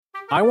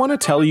I want to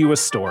tell you a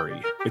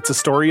story. It's a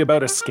story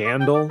about a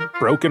scandal,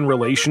 broken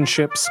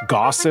relationships,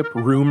 gossip,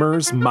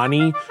 rumors,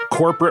 money,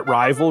 corporate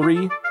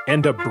rivalry,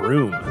 and a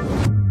broom.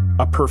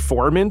 A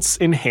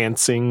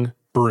performance-enhancing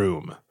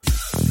broom.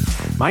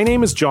 My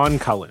name is John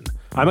Cullen.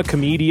 I'm a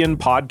comedian,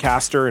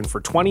 podcaster, and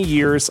for 20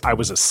 years, I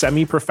was a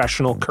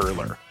semi-professional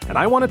curler. And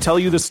I want to tell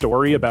you the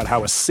story about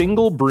how a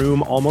single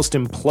broom almost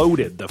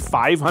imploded the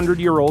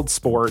 500-year-old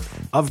sport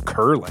of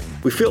curling.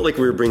 We felt like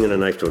we were bringing a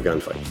knife to a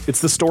gunfight.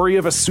 It's the story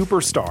of a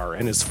superstar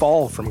and his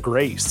fall from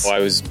grace. Well, I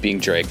was being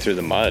dragged through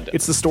the mud.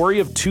 It's the story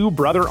of two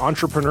brother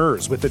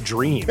entrepreneurs with a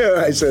dream.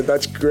 I said,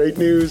 that's great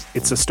news.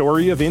 It's a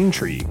story of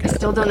intrigue. I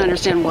still don't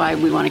understand why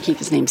we want to keep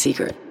his name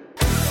secret.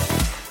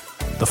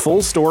 The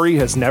full story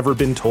has never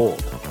been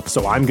told,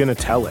 so I'm going to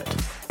tell it.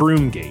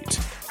 Broomgate,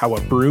 how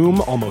a broom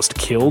almost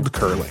killed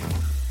curling.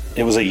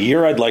 It was a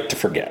year I'd like to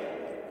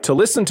forget. To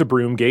listen to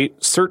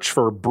Broomgate, search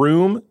for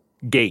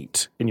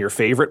Broomgate in your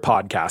favorite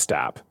podcast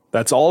app.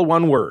 That's all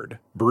one word,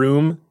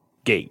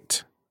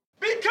 Broomgate.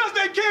 Because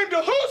they came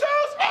to whose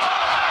house?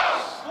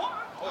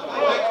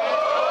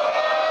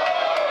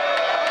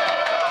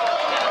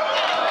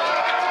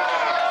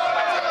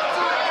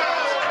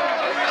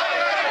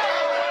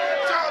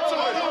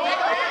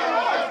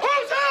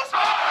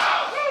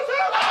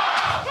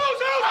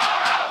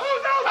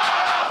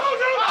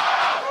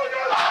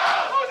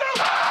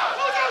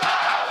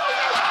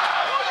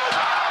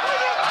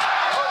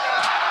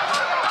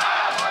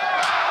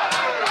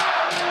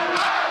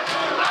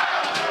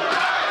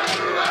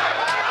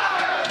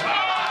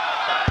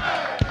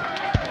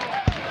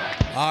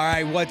 All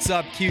right, what's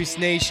up, Cuse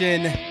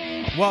Nation?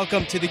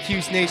 Welcome to the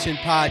Cuse Nation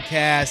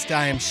podcast.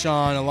 I am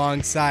Sean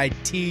alongside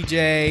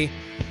TJ.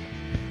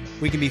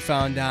 We can be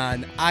found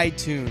on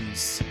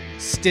iTunes,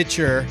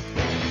 Stitcher,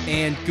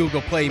 and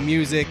Google Play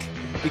Music.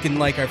 You can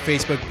like our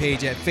Facebook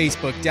page at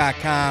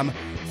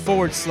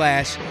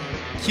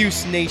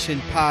facebook.com/Cuse Nation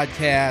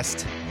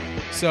podcast.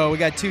 So we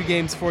got two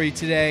games for you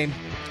today.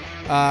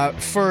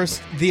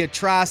 First, the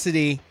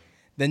atrocity,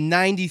 the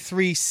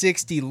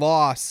 93-60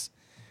 loss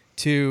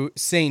to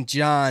St.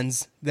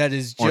 John's. That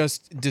is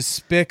just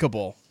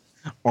despicable.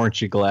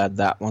 Aren't you glad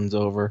that one's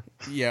over?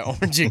 Yeah,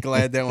 aren't you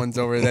glad that one's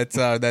over?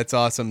 That's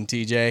awesome,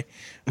 TJ.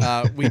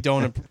 We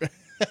don't.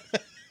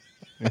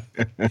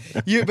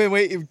 You've been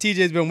waiting.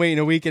 TJ's been waiting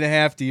a week and a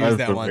half to use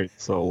that one.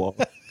 So long.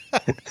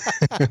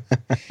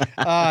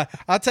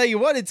 I'll tell you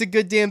what. It's a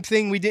good damn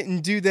thing we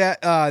didn't do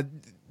that.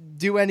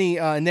 Do any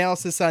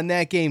analysis on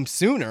that game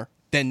sooner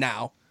than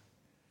now.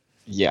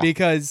 Yeah.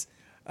 Because,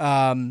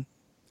 I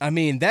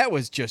mean, that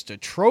was just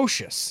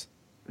atrocious.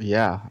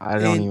 Yeah, I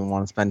don't even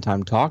want to spend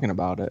time talking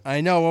about it.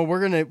 I know. Well, we're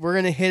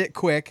gonna hit it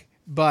quick,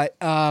 but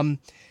one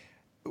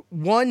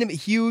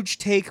huge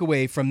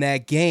takeaway from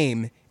that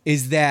game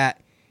is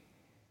that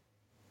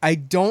I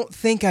don't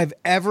think I've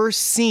ever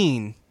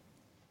seen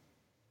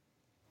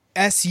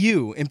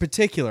SU in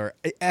particular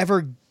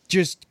ever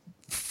just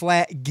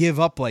flat give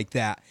up like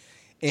that,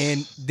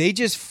 and they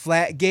just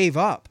flat gave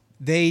up.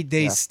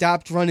 They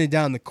stopped running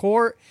down the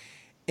court,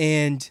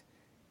 and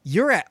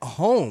you're at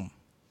home.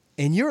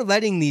 And you're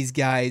letting these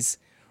guys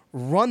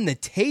run the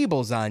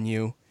tables on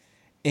you,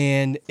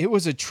 and it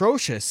was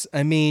atrocious.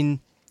 I mean,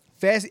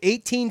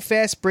 18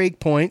 fast break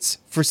points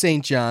for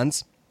St.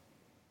 John's,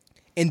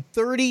 and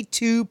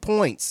 32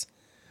 points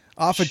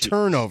off of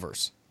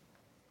turnovers.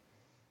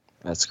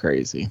 That's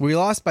crazy. We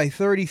lost by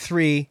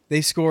 33. They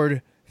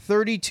scored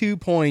 32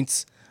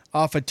 points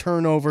off of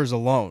turnovers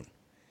alone.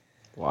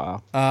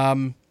 Wow.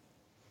 And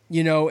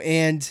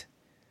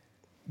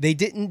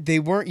they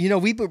weren't,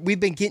 we've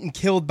been getting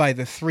killed by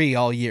the three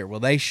all year. Well,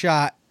 they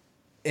shot,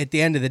 at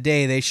the end of the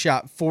day, they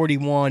shot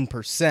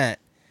 41%.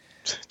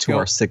 To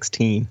our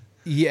 16.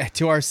 Yeah,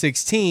 to our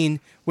 16,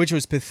 which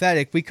was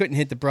pathetic. We couldn't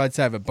hit the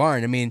broadside of a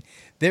barn. I mean,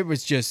 it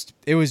was just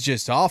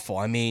awful.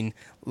 I mean,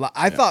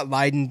 I thought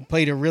Leiden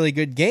played a really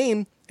good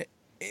game,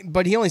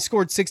 but he only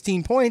scored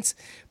 16 points.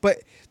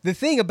 But the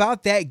thing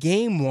about that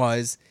game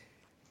was,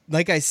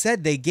 like I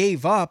said, they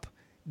gave up.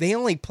 They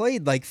only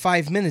played like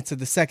 5 minutes of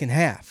the second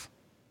half.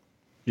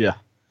 Yeah.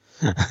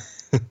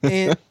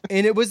 and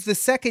it was the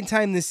second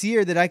time this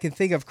year that I can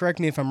think of, correct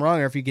me if I'm wrong,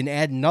 or if you can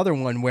add another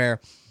one,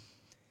 where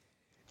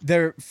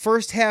their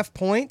first half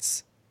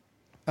points,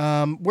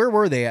 where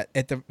were they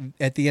at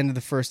the end of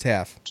the first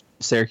half?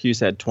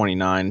 Syracuse had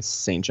 29,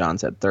 St.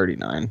 John's had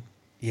 39.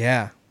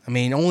 Yeah. I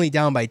mean, only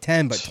down by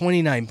 10, but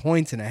 29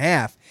 points and a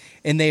half.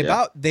 And they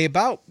about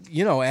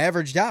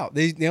averaged out.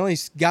 They only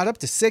got up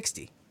to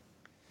 60.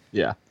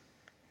 Yeah.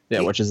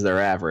 Yeah, which is their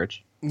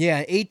average.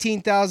 Yeah,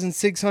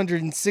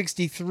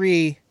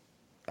 18,663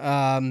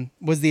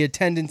 was the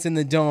attendance in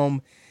the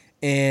Dome,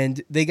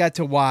 and they got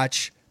to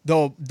watch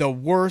the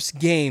worst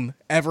game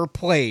ever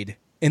played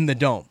in the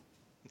Dome.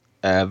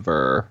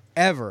 Ever.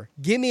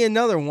 Give me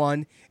another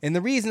one, and the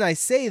reason I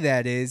say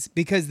that is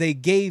because they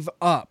gave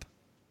up.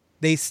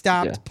 They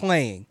stopped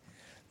playing.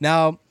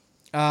 Now,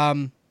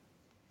 the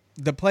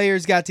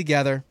players got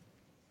together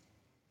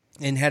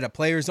and had a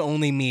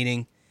players-only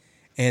meeting,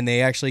 and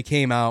they actually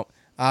came out,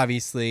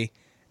 obviously,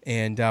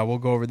 and we'll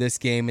go over this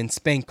game and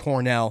spank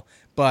Cornell.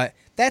 But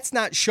that's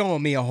not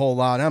showing me a whole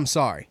lot. I'm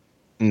sorry.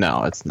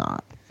 No, it's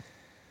not.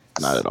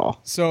 Not at all.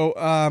 So,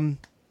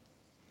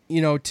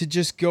 to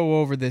just go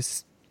over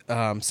this,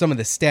 some of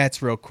the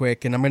stats real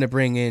quick, and I'm going to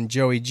bring in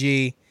Joey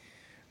G,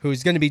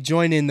 who's going to be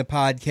joining the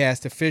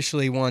podcast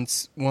officially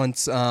once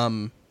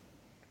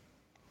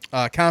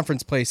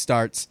conference play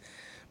starts.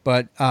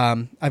 But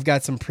I've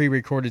got some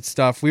pre-recorded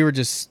stuff. We were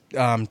just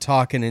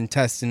talking and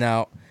testing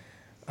out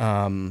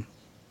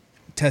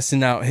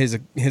his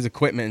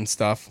equipment and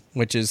stuff,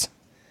 which is,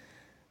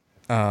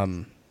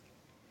 we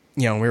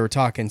were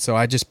talking. So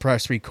I just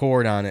pressed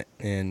record on it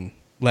and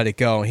let it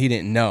go. He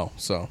didn't know,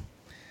 so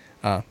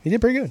he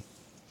did pretty good.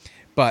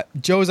 But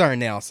Joe's our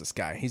analysis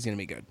guy. He's gonna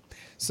be good.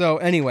 So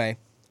anyway,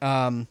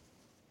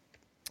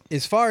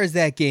 as far as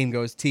that game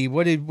goes, T,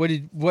 what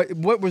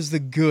was the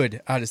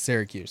good out of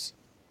Syracuse?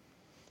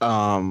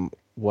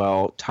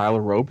 Well,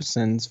 Tyler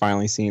Robeson's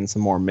finally seeing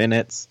some more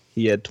minutes.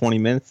 He had 20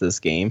 minutes this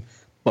game,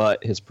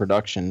 but his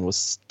production was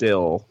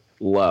still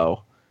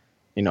low.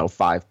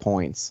 5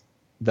 points.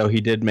 Though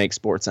he did make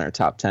SportsCenter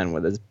top 10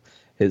 with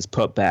his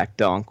putback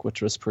dunk,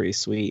 which was pretty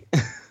sweet.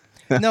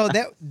 No,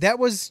 that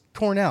was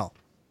Cornell.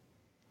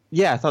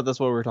 Yeah, I thought that's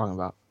what we were talking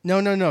about.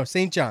 No.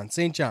 St.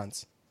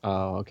 John's.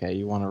 Oh, okay.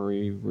 You want to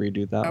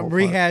redo that? I'm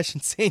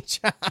rehashing St.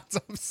 John's.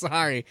 I'm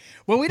sorry.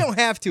 Well, we don't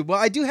have to. Well,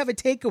 I do have a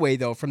takeaway,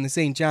 though, from the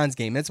St. John's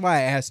game. That's why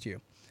I asked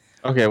you.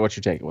 Okay, what's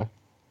your takeaway?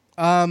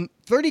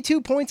 32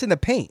 points in the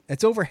paint.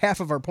 That's over half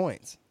of our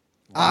points.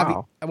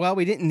 Wow. Well,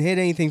 we didn't hit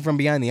anything from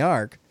behind the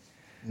arc.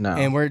 No.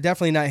 And we're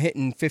definitely not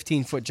hitting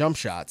 15-foot jump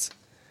shots.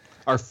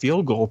 Our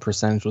field goal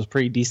percentage was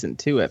pretty decent,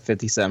 too, at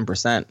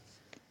 57%.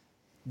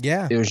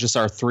 Yeah. It was just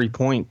our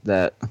 3-point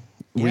that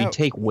we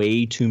take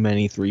way too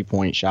many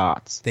 3-point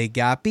shots. They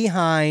got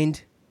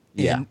behind,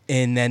 and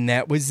then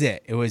that was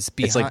it. It was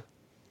behind.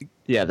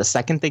 The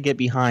second they get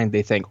behind,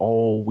 they think,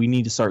 we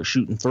need to start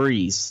shooting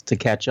threes to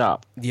catch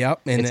up.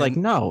 Yep. And it's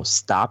no,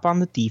 stop on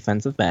the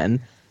defensive end,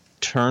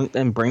 turn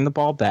and bring the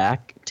ball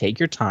back, take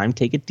your time,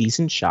 take a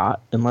decent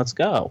shot, and let's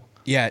go.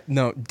 Yeah,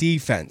 no,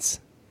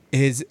 defense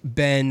has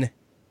been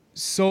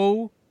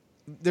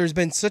there's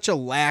been such a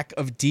lack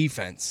of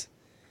defense.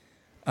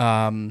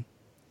 And,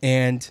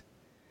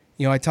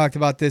 I talked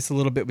about this a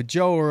little bit with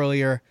Joe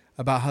earlier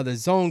about how the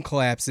zone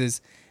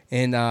collapses,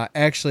 and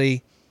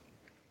actually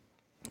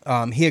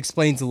he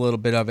explains a little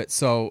bit of it.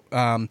 So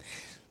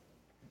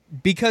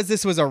because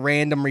this was a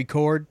random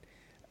record,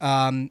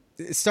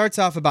 it starts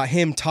off about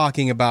him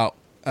talking about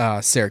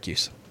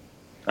Syracuse.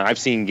 I've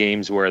seen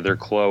games where they're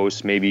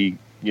close, maybe,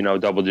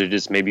 double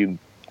digits, maybe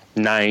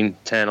 9,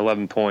 10,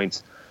 11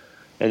 points,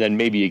 and then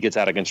maybe it gets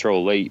out of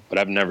control late, but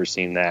I've never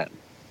seen that.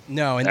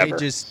 No, and ever.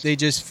 they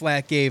just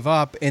flat gave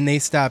up, and they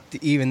stopped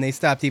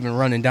even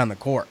running down the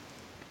court.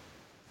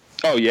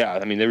 Oh yeah,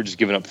 I mean they were just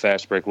giving up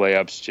fast break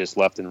layups just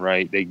left and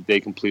right. They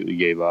completely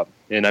gave up.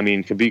 And I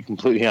mean, to be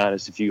completely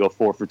honest, if you go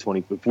 4 for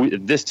 20,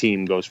 if this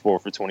team goes 4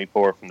 for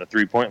 24 from the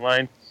 3-point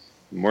line,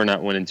 we're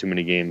not winning too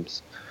many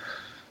games.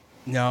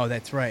 No,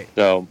 that's right.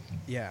 So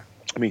yeah,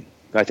 I mean,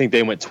 I think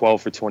they went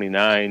 12 for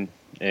 29,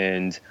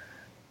 and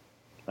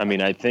I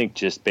mean, I think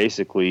just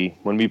basically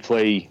when we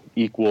play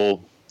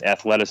equal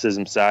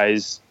athleticism,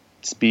 size,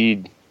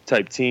 speed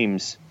type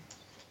teams,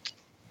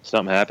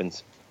 something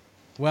happens.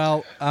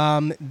 Well,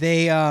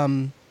 they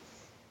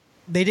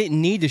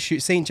didn't need to shoot.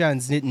 St.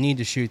 John's didn't need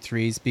to shoot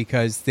threes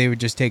because they would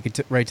just take it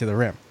right to the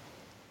rim.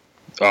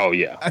 Oh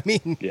yeah, I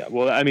mean, yeah.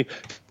 Well, I mean,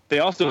 they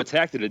also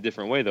attacked it a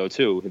different way though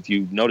too. If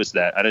you noticed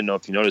that, I didn't know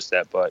if you noticed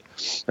that, but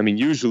I mean,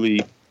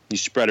 usually you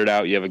spread it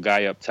out. You have a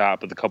guy up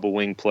top with a couple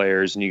wing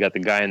players, and you got the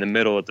guy in the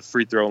middle at the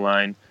free throw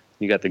line.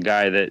 You got the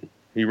guy that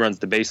he runs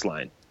the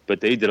baseline. But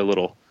they did a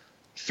little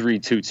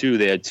 3-2-2.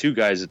 They had 2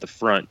 guys at the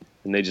front,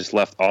 and they just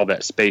left all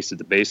that space at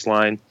the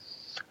baseline.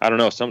 I don't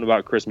know, something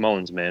about Chris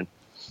Mullins, man.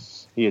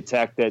 He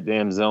attacked that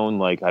damn zone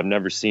like I've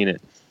never seen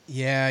it.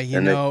 Yeah,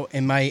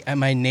 and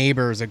my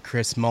neighbor is a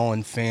Chris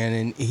Mullins fan,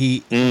 and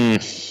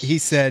he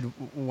said,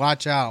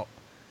 "Watch out."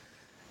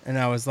 And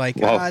I was like,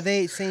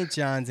 they St.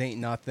 John's ain't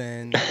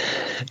nothing.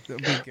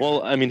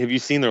 Well, I mean, have you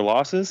seen their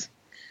losses?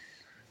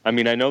 I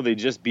mean, I know they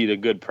just beat a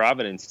good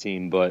Providence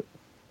team, but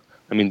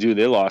I mean, dude,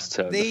 they lost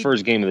to the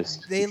first game of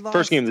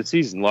the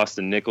season. Lost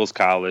to Nichols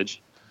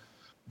College,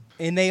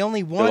 and they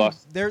only won.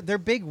 Their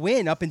big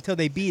win up until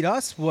they beat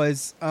us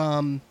was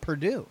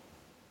Purdue.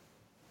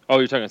 Oh,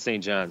 you're talking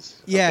St.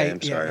 John's. Yeah, okay,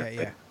 I'm sorry.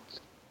 Yeah.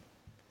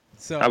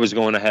 So I was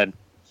going ahead.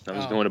 I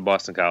was going to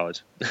Boston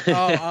College.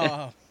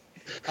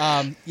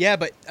 Yeah,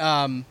 but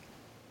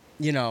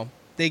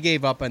they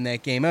gave up on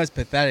that game. It was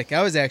pathetic.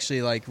 I was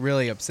actually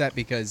really upset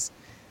because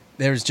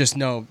there was just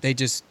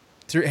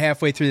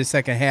halfway through the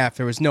second half,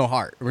 there was no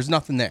heart. There was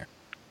nothing there.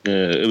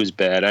 It was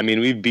bad. I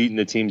mean, we've beaten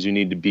the teams we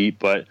need to beat,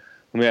 but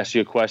let me ask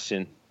you a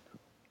question.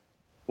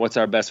 What's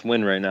our best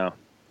win right now?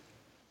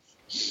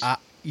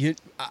 Yeah,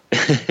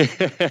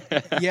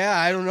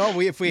 I don't know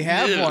if we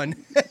have one.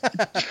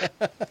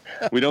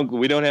 We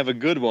don't have a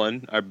good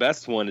one. Our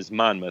best one is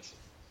Monmouth.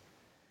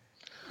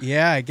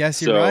 Yeah, I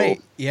guess you're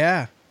right.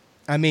 Yeah.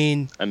 I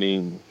mean,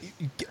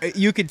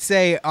 you could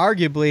say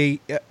arguably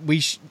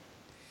we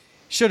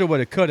shoulda,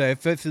 woulda, coulda.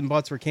 If ifs and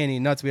buts were candy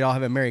and nuts, we'd all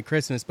have a Merry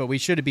Christmas. But we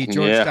should have beat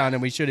Georgetown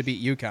and we should have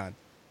beat UConn.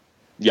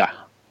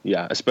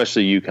 Yeah,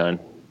 especially UConn.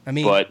 I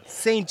mean, but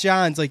St.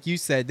 John's, like you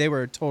said, they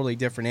were a totally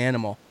different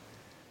animal.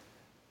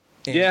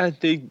 And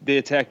they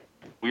attacked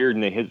weird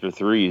and they hit their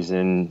threes.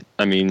 And,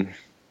 I mean,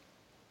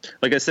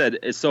 like I said,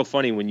 it's so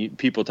funny when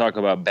people talk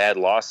about bad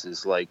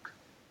losses. Like,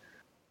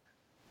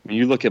 when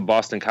you look at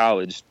Boston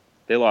College,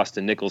 they lost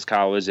to Nichols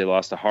College, they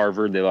lost to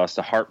Harvard, they lost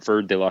to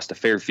Hartford, they lost to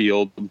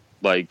Fairfield.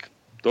 Like,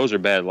 those are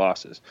bad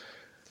losses.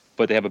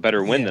 But they have a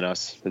better win than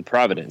us with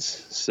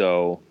Providence.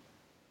 So,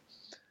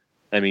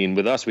 I mean,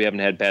 with us, we haven't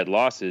had bad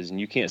losses, and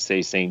you can't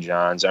say St.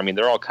 John's. I mean,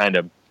 they're all kind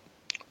of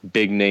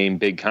big-name,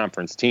 big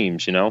conference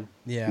teams, you know?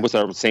 Yeah. What's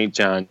our St.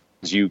 John's,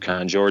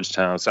 UConn,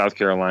 Georgetown, South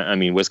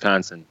Carolina,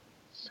 Wisconsin.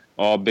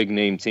 All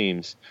big-name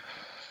teams.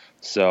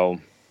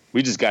 So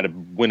we just got to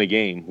win a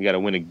game. We got to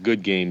win a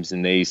good games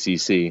in the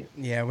ACC.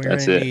 Yeah,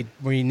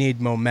 we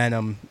need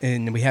momentum,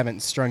 and we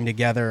haven't strung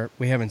together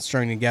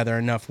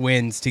enough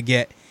wins to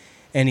get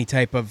any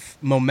type of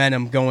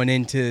momentum going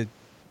into,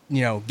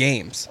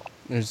 games.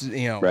 There's,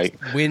 right.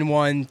 Win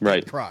one,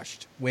 get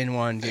crushed. Win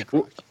one, get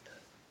crushed.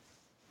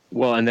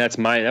 Well, and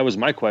that was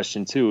my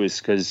question too, is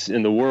because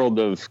in the world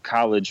of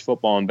college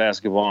football and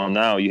basketball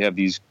now, you have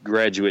these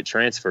graduate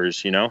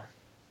transfers, Yeah.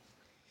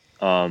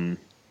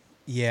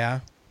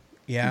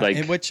 Like,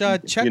 and which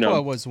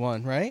Chukwa was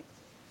one, right?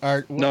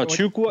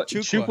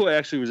 Chukwa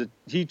actually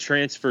he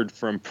transferred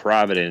from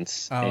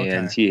Providence,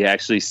 and he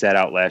actually sat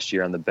out last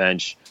year on the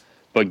bench.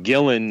 But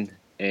Gillen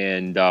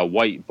and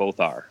White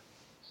both are.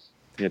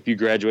 If you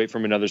graduate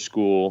from another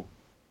school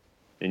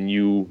and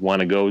you want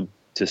to go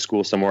to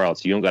school somewhere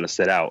else, you don't got to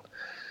sit out.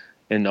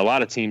 And a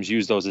lot of teams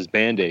use those as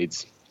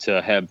Band-Aids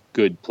to have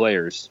good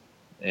players.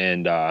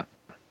 And I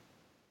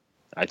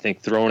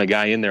think throwing a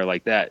guy in there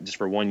like that just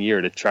for 1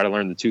 year to try to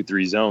learn the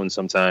 2-3 zone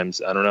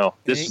sometimes, I don't know.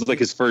 This is like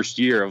his first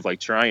year of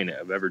trying it,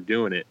 of ever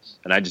doing it.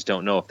 And I just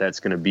don't know if that's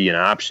going to be an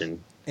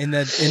option. In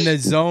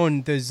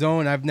the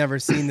zone, I've never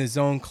seen the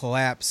zone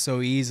collapse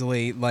so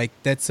easily. Like,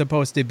 that's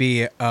supposed to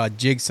be a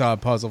jigsaw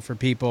puzzle for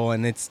people,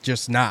 and it's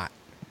just not.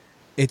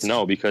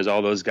 No, because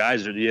all those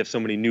guys you have so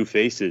many new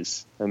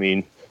faces. I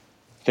mean,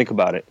 think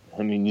about it.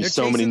 I mean, there's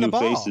so many new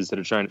faces that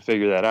are trying to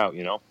figure that out,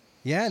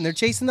 Yeah, and they're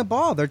chasing the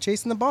ball. They're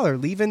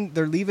leaving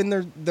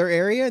their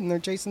area, and they're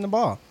chasing the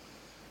ball.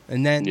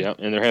 And then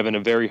and they're having a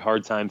very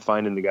hard time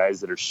finding the guys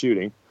that are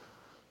shooting.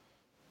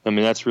 I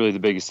mean, that's really the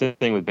biggest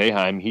thing with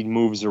Boeheim. He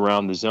moves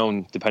around the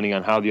zone depending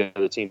on how the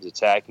other team's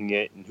attacking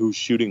it and who's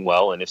shooting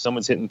well. And if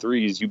someone's hitting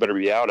threes, you better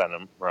be out on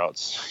him, or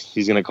else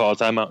he's going to call a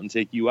timeout and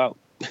take you out.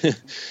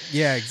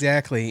 Yeah,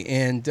 exactly.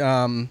 And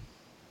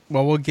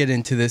we'll get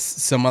into this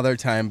some other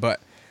time, but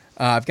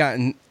I've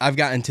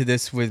gotten to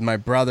this with my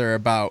brother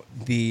about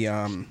the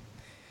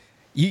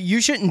you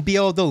shouldn't be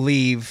able to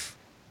leave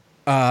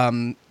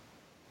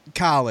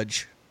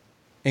college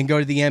and go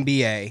to the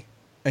NBA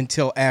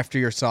until after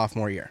your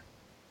sophomore year.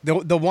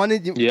 The one,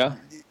 yeah.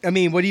 I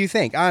mean, what do you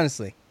think,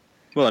 honestly?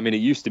 Well, I mean, it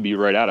used to be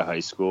right out of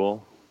high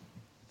school,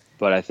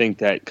 but I think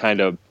that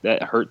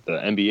that hurt the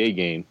NBA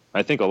game.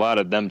 I think a lot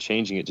of them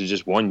changing it to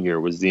just 1 year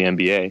was the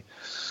NBA.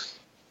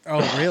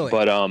 Oh, really?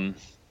 But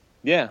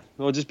yeah.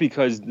 Well, just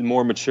because the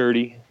more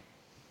maturity,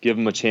 give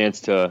them a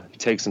chance to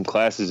take some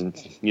classes and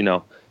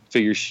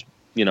figure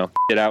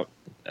get out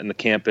on the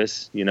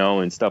campus,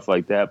 and stuff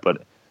like that.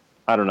 But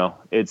I don't know.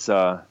 It's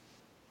I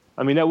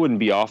mean, that wouldn't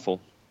be awful.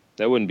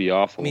 I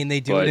mean, they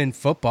do it in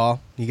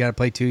football. You got to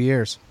play 2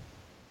 years.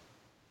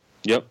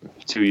 Yep,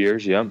 2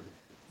 years. Yep.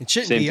 It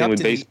shouldn't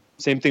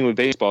Same thing with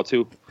baseball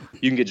too.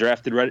 You can get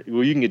drafted right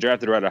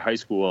out of high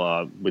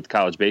school with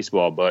college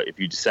baseball, but if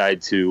you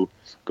decide to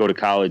go to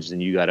college,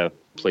 then you got to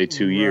play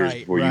 2 years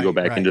before you go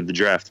back into the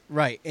draft.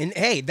 Right, and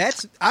hey,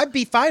 I'd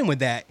be fine with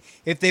that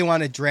if they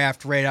want to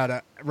draft right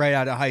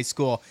out of high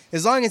school,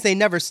 as long as they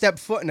never step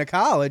foot into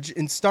college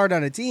and start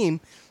on a team.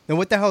 Then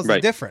what the hell's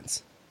the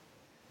difference?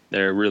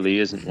 There really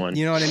isn't one.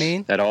 You know what I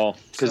mean? At all.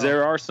 Because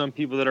there are some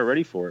people that are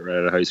ready for it right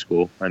out of high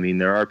school. I mean,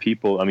 there are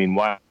people. I mean,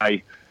 why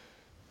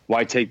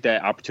take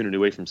that opportunity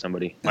away from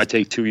somebody? Why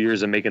take 2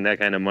 years of making that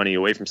kind of money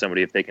away from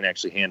somebody if they can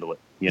actually handle it?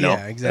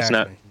 Yeah,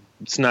 exactly.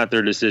 It's not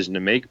their decision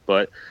to make.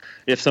 But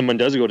if someone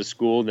does go to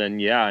school, then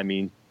yeah, I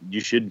mean, you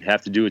should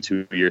have to do a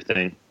 2 year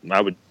thing.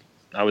 I would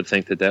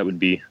think that would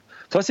be.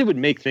 Plus, it would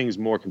make things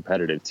more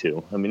competitive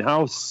too. I mean,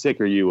 how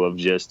sick are you of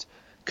just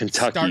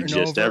Kentucky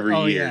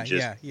every year?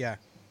 Yeah.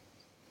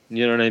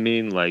 You know what I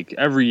mean? Like,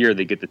 every year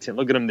they get the talent.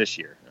 Look at them this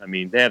year. I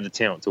mean, they have the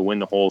talent to win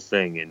the whole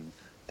thing, and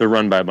they're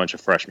run by a bunch of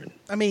freshmen.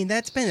 I mean,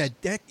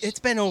 it's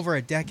been over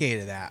a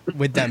decade of that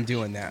with them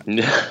doing that.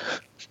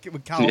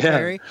 With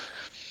Calipari.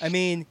 I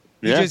mean,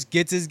 he just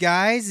gets his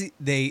guys.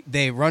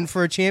 They run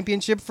for a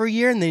championship for a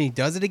year, and then he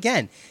does it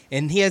again.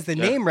 And he has the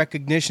name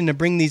recognition to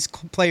bring these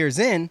players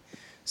in.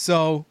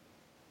 So,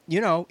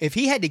 if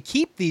he had to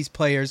keep these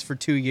players for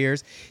 2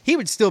 years, he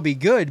would still be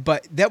good,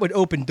 but that would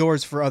open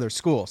doors for other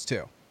schools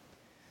too.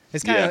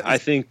 I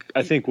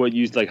think what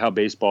you how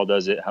baseball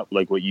does it,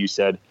 like what you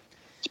said.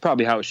 It's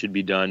probably how it should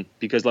be done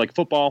because, like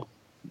football,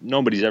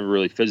 nobody's ever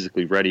really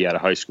physically ready out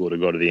of high school to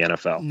go to the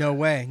NFL. No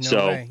way.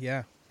 No way.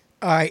 Yeah.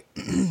 All right.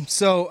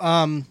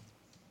 So,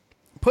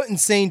 putting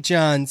St.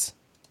 John's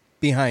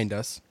behind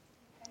us.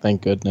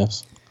 Thank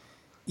goodness.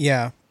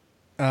 Yeah.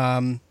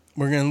 We're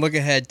going to look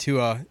ahead to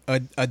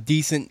a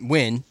decent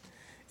win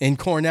in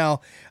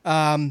Cornell.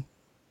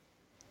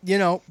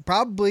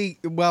 Probably,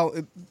 well,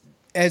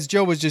 as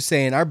Joe was just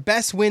saying, our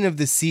best win of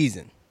the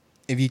season,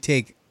 if you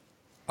take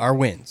our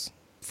wins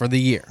for the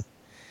year,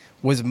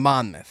 was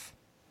Monmouth.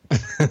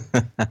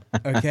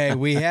 Okay,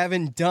 we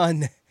haven't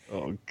done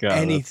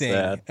anything.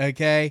 That's sad.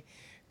 Okay,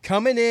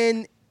 coming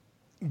in,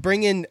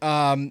 bringing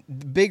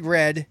Big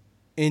Red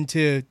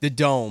into the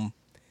dome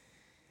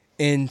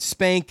and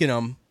spanking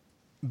them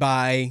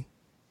by,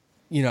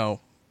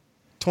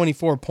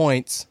 24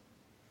 points.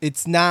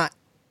 It's not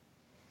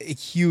a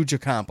huge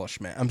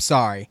accomplishment. I'm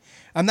sorry.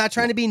 I'm not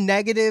trying to be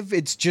negative.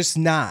 It's just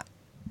not.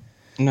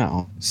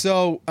 No.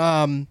 So,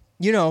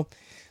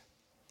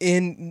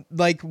 in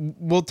like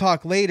we'll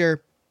talk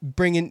later,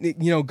 bringing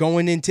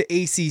going into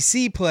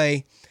ACC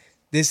play,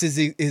 this is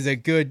a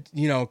good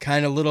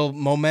kind of little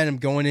momentum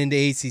going into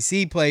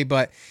ACC play,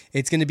 but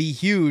it's going to be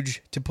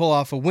huge to pull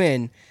off a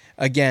win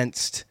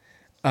against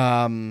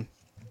Boston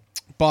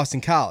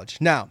College.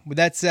 Now, with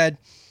that said,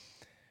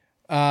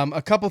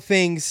 a couple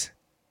things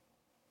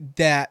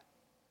that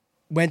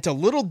went a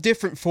little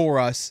different for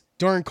us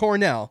during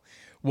Cornell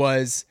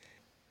was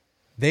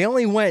they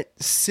only went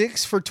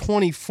 6 for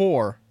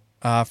 24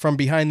 from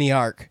behind the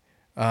arc,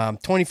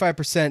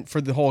 25%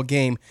 for the whole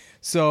game.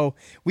 So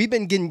we've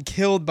been getting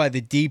killed by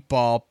the deep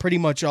ball pretty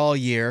much all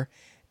year.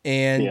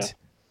 And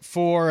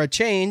for a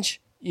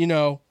change, they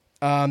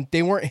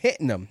weren't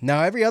hitting them.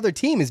 Now every other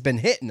team has been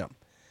hitting them.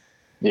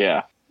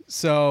 Yeah.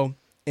 So,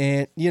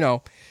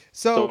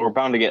 so we're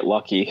bound to get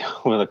lucky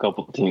with a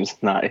couple of teams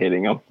not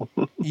hitting them.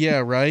 Yeah,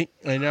 right.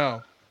 I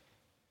know.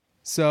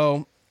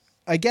 So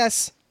I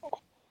guess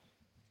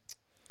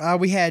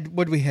we had,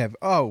 what did we have?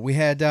 Oh, we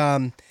had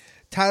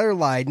Tyler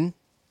Lydon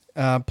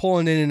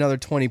pulling in another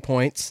 20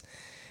 points.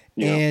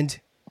 Yeah.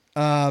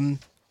 And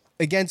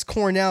against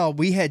Cornell,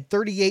 we had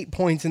 38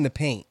 points in the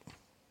paint.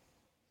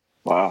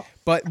 Wow.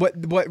 But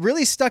what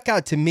really stuck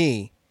out to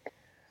me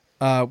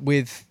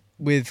with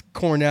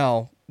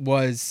Cornell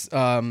was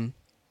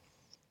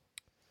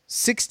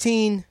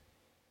 16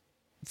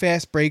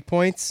 fast break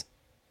points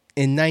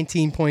and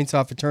 19 points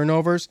off of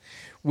turnovers,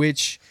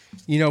 which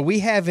we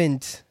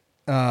haven't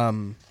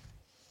done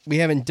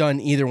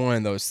either one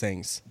of those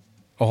things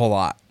a whole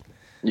lot.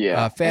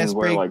 Yeah, fast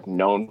break, we're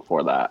known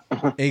for that.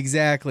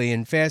 Exactly,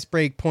 and fast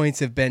break points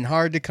have been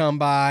hard to come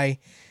by,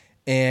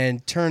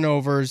 and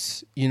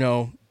turnovers,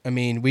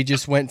 we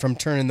just went from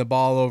turning the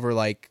ball over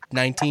like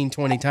 19,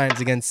 20 times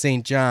against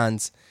St.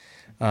 John's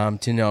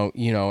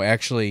to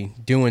actually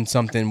doing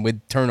something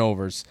with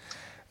turnovers,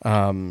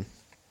 in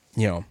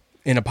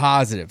a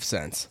positive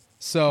sense.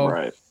 So,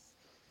 right.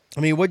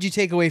 What'd you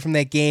take away from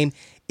that game?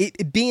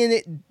 It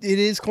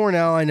is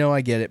Cornell. I know,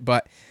 I get it,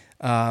 but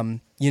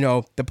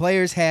the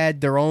players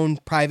had their own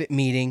private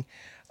meeting.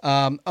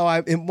 And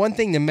one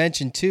thing to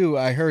mention too,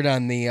 I heard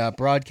on the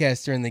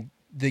broadcast during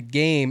the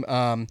game,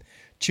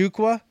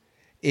 Chukwa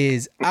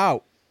is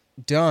out,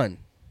 done.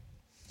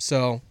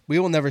 So we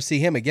will never see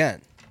him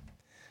again.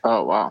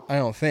 Oh wow! I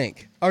don't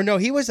think. Or no,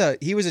 he was a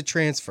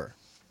transfer.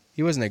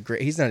 He wasn't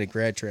he's not a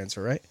grad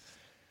transfer, right?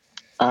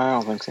 I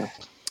don't think so.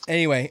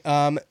 Anyway,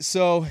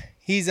 so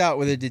he's out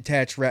with a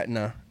detached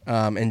retina,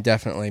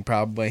 indefinitely,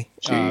 probably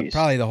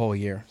the whole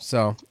year.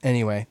 So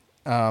anyway,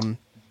 hey,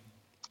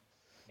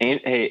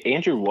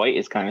 Andrew White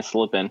is kind of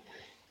slipping.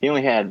 He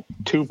only had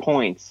 2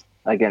 points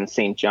against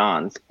St.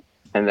 John's,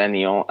 and then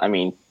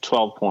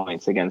 12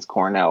 points against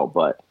Cornell,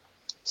 but.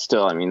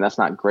 Still, that's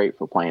not great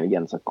for playing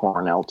against a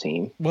Cornell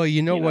team. Well,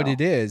 what it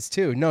is,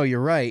 too. No,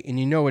 you're right, and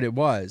you know what it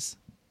was.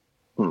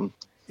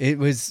 It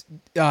was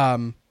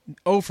 0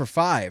 for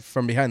 5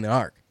 from behind the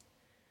arc.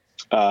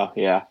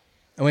 Yeah.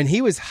 When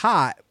he was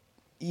hot,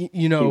 he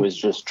was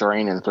just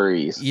draining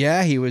threes.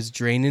 Yeah, he was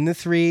draining the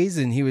threes,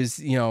 and he was,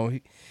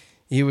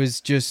 he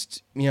was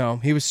just,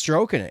 he was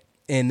stroking it.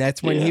 And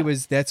that's when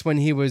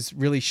he was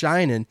really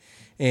shining,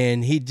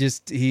 and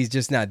he's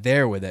just not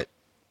there with it.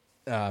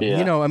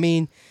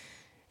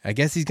 I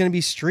guess he's going to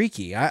be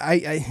streaky.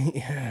 I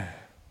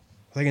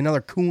like another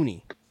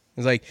Cooney.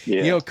 It's like,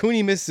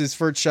 Cooney missed his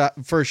first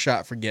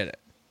shot, forget it.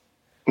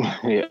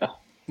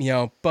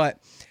 Yeah. But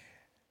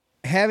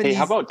having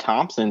how about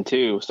Thompson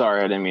too? Sorry,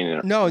 I didn't mean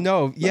to.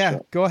 No. Yeah,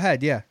 go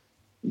ahead. Yeah.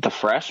 The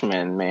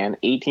freshman, man,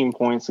 18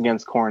 points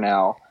against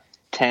Cornell,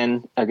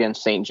 10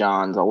 against St.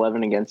 John's,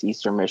 11 against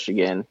Eastern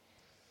Michigan.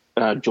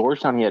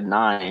 Georgetown, he had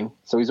 9.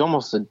 So he's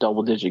almost a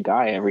double-digit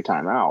guy every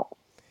time out.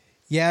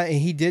 Yeah, and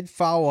he did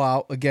foul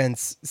out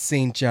against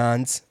St.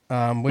 John's,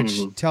 which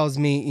tells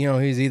me,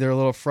 he's either a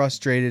little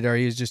frustrated or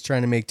he's just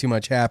trying to make too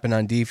much happen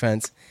on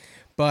defense.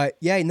 But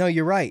yeah, no,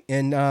 you're right.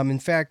 And in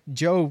fact,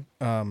 Joe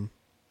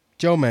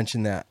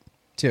mentioned that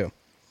too.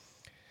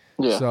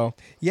 Yeah. So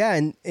yeah,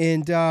 and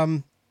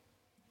the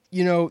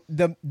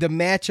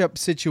matchup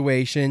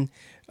situation,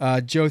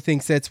 Joe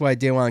thinks that's why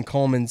DaJuan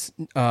Coleman's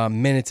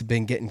minutes have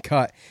been getting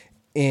cut,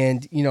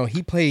 and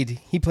he played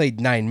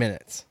 9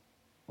 minutes.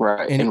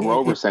 Right, and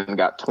Roberson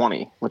got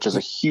 20, which is a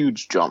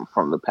huge jump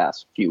from the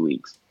past few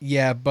weeks.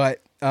 Yeah,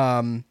 but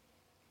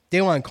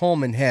DaJuan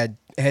Coleman had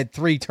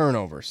 3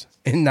 turnovers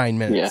in 9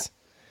 minutes.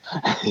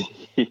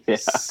 Yeah.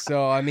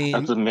 So I mean,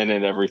 that's a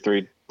minute every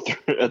 3.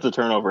 That's a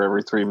turnover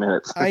every 3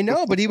 minutes. I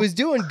know, but he was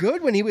doing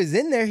good when he was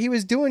in there. He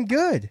was doing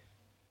good.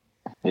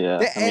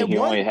 Yeah, he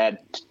only had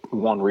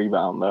 1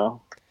 rebound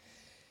though.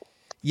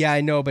 Yeah,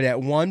 I know, but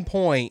at one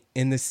point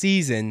in the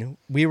season,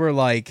 we were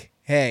like,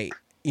 hey,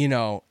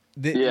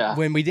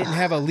 when we didn't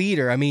have a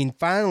leader, I mean,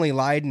 finally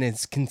Leiden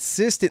is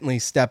consistently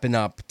stepping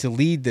up to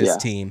lead this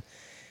team.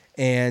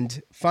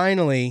 And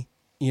finally,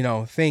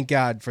 thank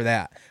God for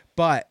that.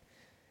 But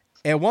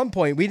at one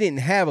point, we didn't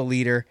have a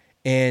leader,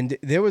 and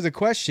there was a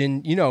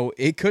question,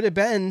 it could have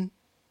been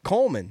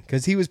Coleman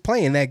because he was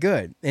playing that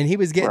good, and he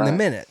was getting the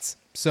minutes.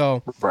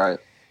 So, it's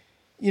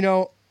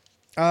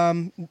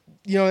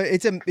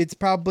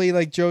probably,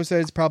 like Joe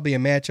said, it's probably a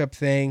matchup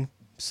thing.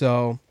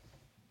 So,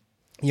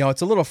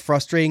 it's a little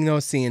frustrating, though,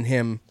 seeing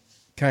him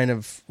kind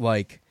of,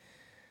 like,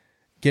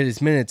 get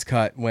his minutes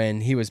cut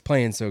when he was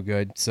playing so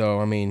good. So,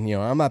 I mean,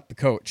 I'm not the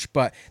coach.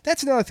 But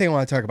that's another thing I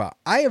want to talk about.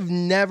 I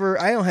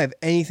don't have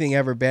anything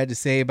ever bad to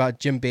say about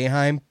Jim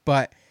Boeheim,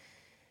 but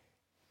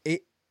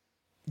it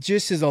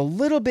just is a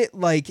little bit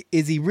like,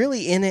 is he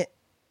really in it?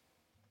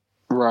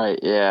 Right,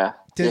 yeah.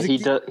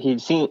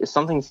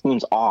 Something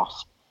seems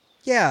off.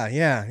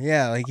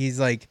 Yeah. Like, he's,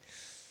 like,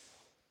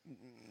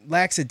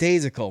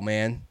 lackadaisical,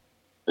 man.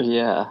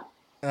 Yeah.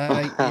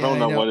 I don't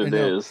know what it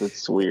is.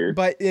 It's weird.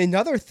 But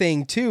another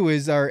thing too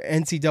is our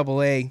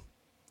NCAA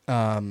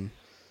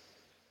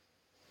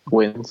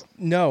wins.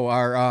 No,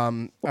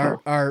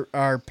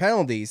 our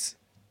penalties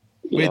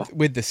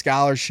with the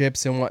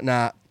scholarships and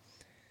whatnot.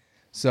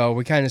 So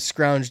we kind of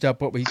scrounged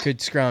up what we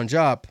could scrounge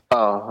up.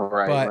 Oh,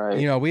 right. But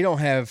right. we don't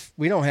have.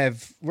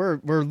 We're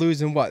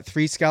losing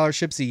 3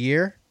 scholarships a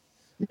year.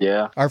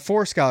 Yeah. Our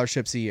 4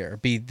 scholarships a year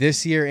be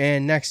this year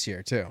and next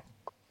year too.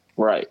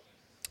 Right.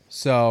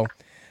 So,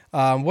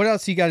 what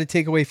else you got to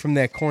take away from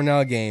that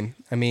Cornell game?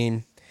 I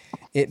mean,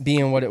 it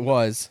being what it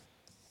was,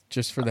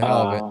 just for the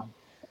hell of it.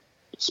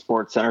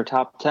 Sports Center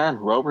top 10,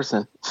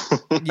 Roberson.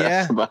 Yeah,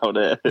 that's about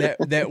it.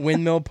 that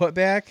windmill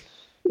putback.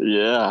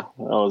 Yeah,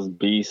 that was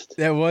beast.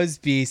 That was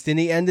beast, and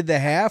he ended the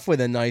half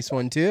with a nice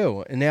one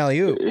too, an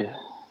alley-oop.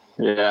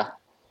 Yeah.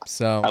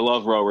 So I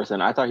love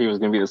Roberson. I thought he was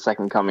going to be the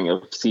second coming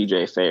of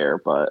CJ Fair,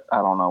 but I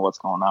don't know what's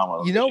going on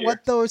with him. You know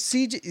what though?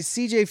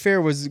 CJ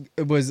Fair was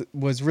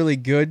really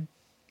good.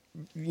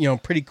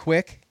 Pretty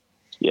quick.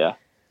 Yeah.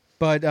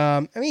 But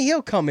I mean,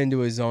 he'll come into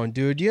his own,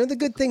 dude. The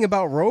good thing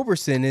about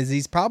Roberson is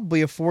he's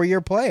probably a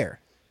 4-year player.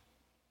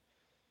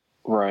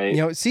 Right.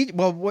 CJ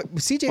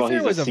Fair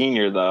he's was a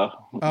senior though.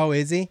 Oh,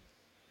 is he?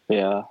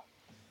 Yeah.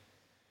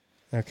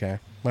 Okay.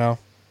 Well.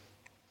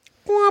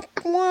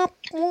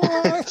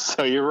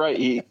 So you're right.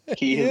 He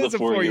is a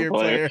 4-year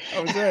player. I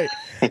was right.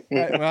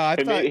 Well, I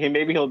thought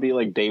maybe he'll be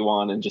like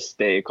DaJuan and just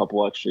stay a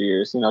couple extra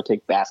years.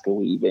 Take basket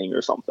weaving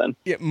or something.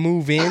 Yeah,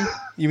 move in.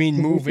 You mean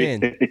move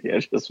in? Yeah,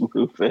 just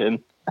move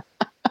in.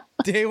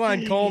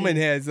 DaJuan Coleman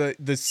has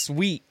the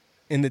suite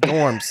in the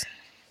dorms.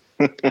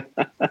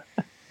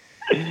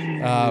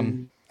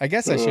 I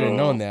guess I should have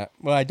known that.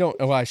 Well, I don't.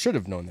 Well, I should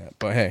have known that.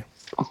 But hey,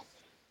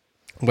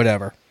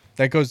 whatever.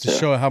 That goes to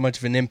show how much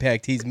of an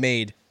impact he's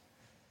made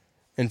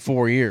in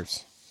 4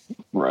 years.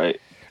 Right.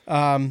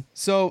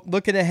 So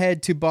looking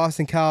ahead to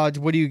Boston College,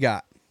 what do you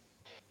got?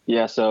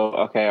 Yeah.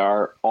 So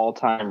our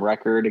all-time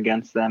record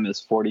against them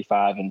is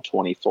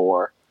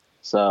 45-24.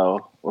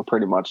 So we're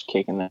pretty much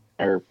kicking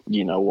their,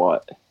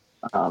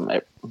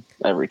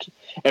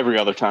 every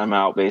other time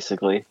out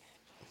basically.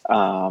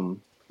 And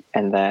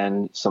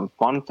then some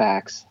fun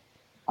facts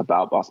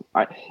about Boston.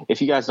 If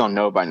you guys don't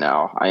know by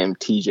now, I am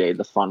TJ,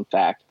 the fun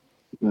fact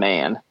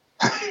man.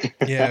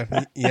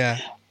 Yeah.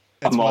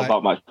 I'm all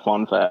about my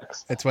fun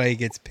facts. That's why he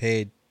gets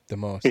paid the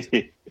most.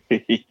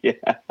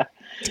 Yeah.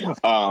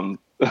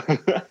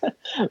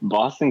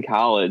 Boston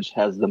College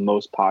has the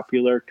most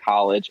popular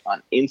college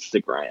on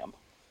Instagram,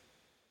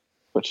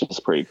 which is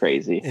pretty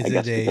crazy. Is I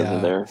guess it because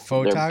of their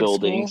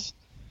buildings. School?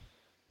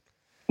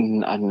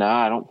 No,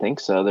 I don't think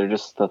so. They're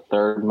just the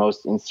 3rd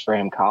most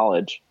Instagram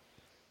college.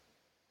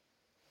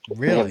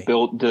 Really?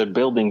 The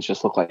buildings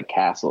just look like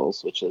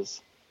castles, which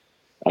is,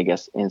 I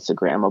guess,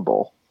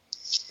 Instagrammable.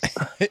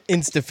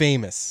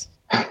 Insta-famous.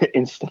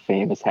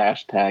 Insta-famous,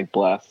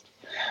 #blessed.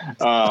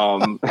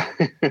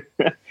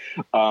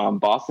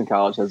 Boston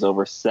College has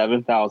over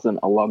 7,000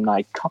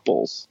 alumni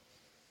couples.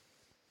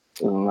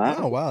 Isn't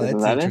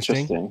that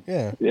interesting?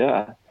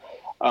 Yeah.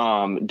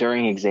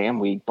 During exam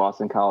week,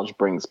 Boston College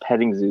brings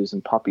petting zoos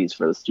and puppies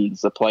for the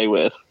students to play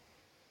with.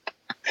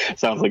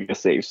 Sounds like a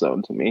safe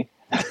zone to me.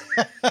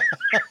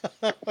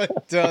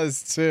 It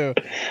does too.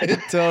 It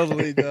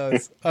totally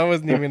does. I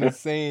wasn't even going to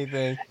say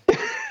anything.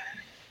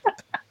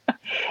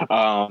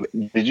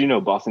 Did you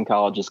know Boston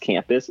College's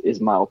campus is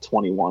mile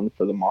 21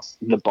 for the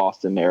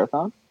Boston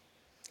Marathon?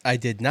 I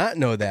did not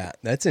know that.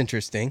 That's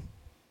interesting.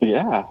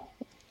 Yeah.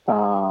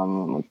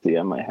 Let's see.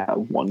 I might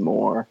have one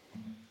more.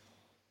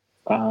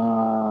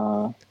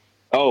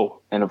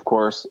 And of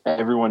course,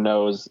 everyone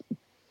knows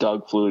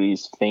Doug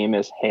Flutie's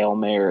famous Hail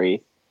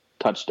Mary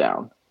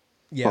touchdown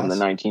from the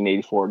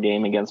 1984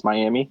 game against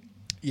Miami.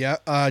 Yeah,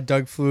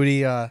 Doug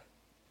Flutie,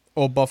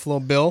 old Buffalo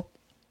Bill.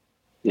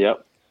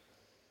 Yep.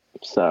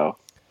 So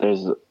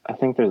I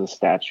think there's a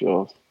statue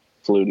of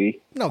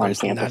Flutie. No,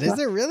 there's not. Is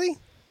there really?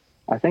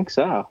 I think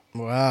so.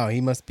 Wow, he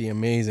must be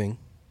amazing.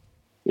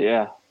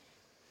 Yeah.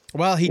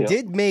 Well, he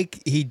did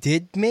make a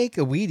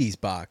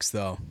Wheaties box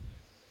though.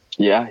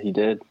 Yeah, he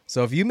did.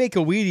 So if you make a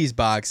Wheaties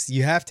box,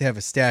 you have to have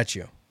a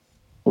statue.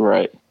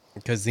 Right.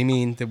 Because the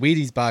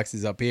Wheaties box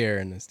is up here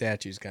and the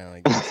statue's kind of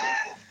like this.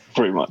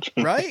 Pretty much.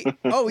 Right?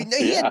 Oh,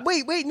 he had,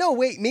 wait.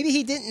 Maybe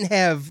he didn't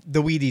have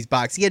the Wheaties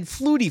box. He had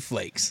Flutie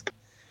Flakes.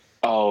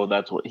 Oh,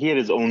 that's what he had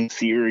his own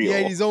cereal.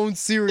 Yeah, his own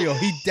cereal.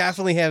 He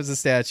definitely has a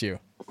statue.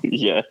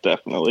 Yeah,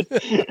 definitely.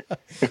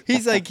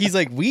 he's like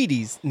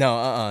Wheaties.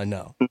 No,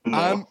 no.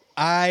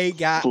 I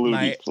got Flutie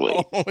my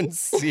Flakes. Own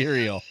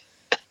cereal.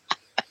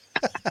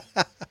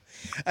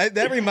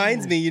 That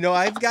reminds me,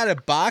 I've got a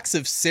box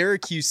of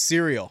Syracuse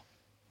cereal.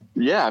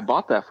 Yeah, I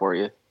bought that for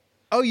you.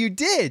 Oh, you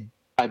did?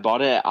 I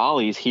bought it at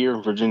Ollie's here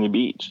in Virginia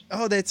Beach.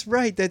 Oh, that's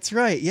right.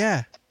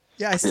 Yeah.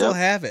 Yeah, I still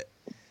have it.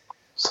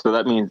 So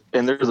that means,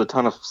 and there's a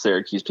ton of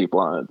Syracuse people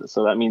on it,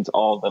 so that means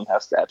all of them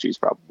have statues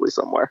probably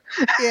somewhere.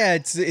 Yeah,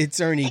 it's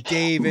Ernie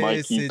Davis,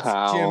 Mikey it's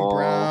Powell. Jim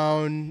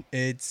Brown,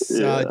 it's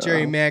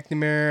Jerry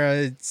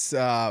McNamara, it's Jim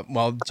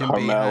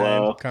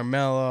Boeheim,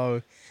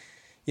 Carmelo.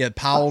 Yeah,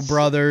 Powell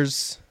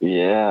brothers.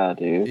 Yeah,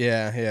 dude.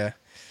 Yeah.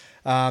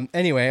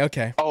 Anyway,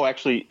 okay. Oh,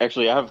 actually,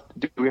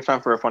 do we have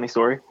time for a funny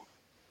story?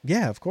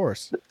 Yeah, of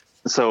course.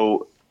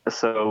 So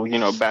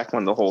back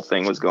when the whole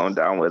thing was going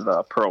down with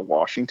Pearl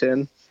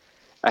Washington,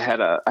 I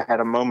had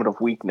a moment of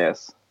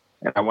weakness,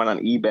 and I went on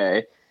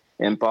eBay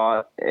and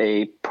bought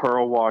a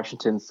Pearl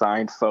Washington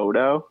signed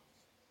photo.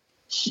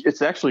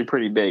 It's actually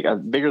pretty big,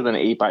 bigger than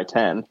an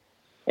 8x10,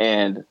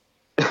 and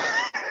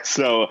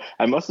so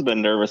I must have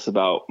been nervous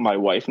about my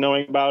wife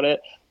knowing about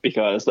it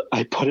because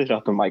I put it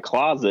up in my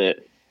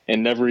closet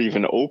and never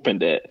even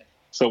opened it.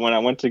 So when I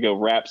went to go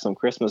wrap some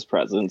Christmas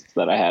presents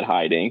that I had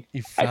hiding,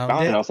 I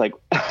found it. I was like,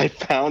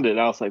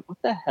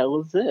 what the hell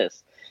is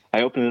this?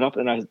 I opened it up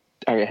and I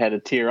had to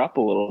tear up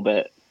a little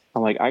bit.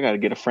 I'm like, I got to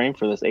get a frame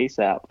for this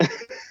ASAP.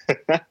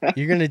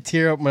 You're going to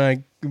tear up when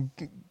I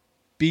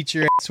beat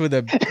your ass with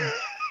a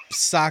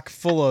sock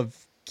full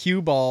of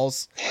cue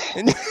balls.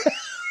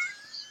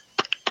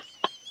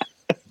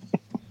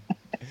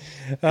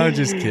 I'm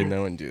just kidding. I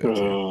wouldn't do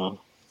that.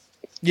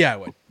 Yeah, I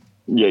would.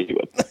 Yeah, you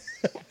would.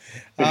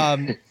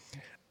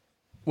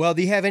 Well,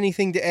 do you have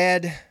anything to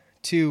add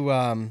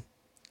to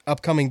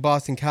upcoming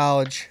Boston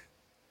College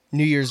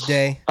New Year's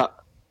Day?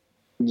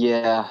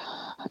 Yeah,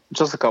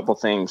 just a couple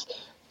things.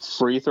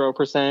 Free throw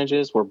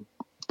percentages, where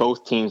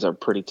both teams are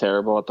pretty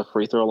terrible at the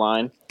free throw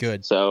line.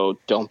 Good. So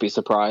don't be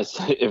surprised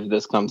if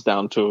this comes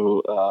down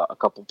to a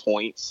couple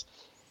points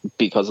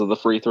because of the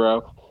free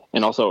throw.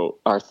 And also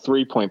our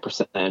 3-point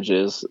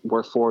percentages,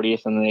 we're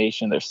 40th in the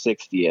nation, they're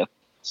 60th.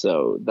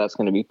 So that's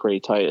going to be pretty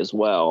tight as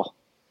well.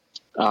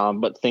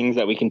 But things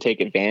that we can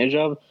take advantage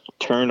of,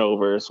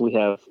 turnovers.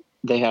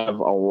 They have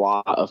a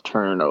lot of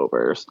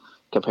turnovers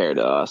compared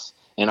to us.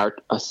 And our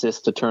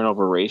assist to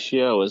turnover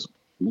ratio is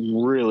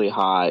really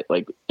high,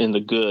 like in the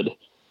good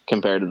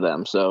compared to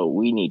them. So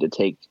we need to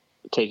take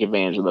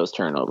advantage of those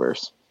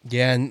turnovers.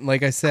 Yeah, and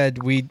like I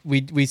said,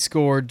 we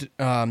scored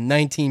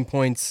 19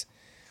 points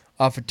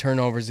off of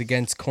turnovers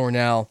against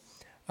Cornell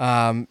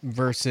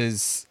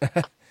versus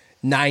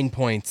 9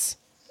 points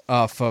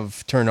off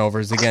of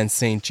turnovers against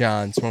St.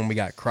 John's when we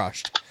got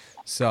crushed.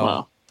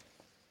 So,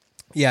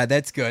 Yeah,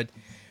 that's good.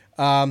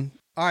 All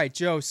right,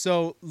 Joe.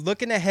 So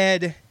looking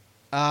ahead,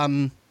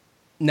 now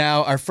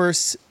our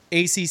first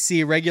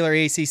regular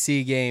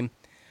ACC game,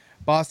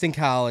 Boston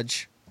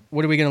College.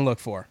 What are we going to look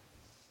for?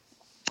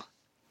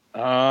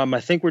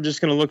 I think we're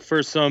just going to look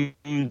for some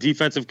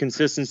defensive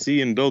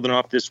consistency and building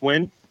off this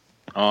win.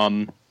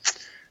 Boston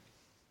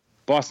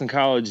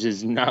College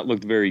has not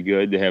looked very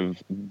good. They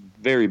have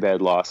very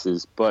bad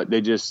losses, but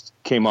they just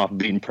came off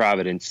beating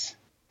Providence,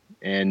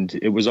 and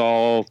it was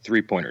all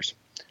 3-pointers,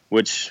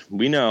 which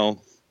we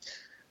know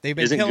they've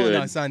been killing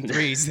us on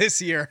threes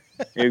this year.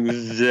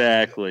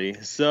 Exactly.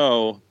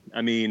 So,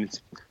 I mean,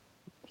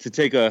 to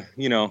take a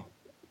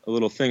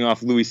little thing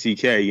off Louis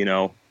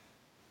C.K.,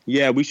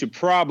 we should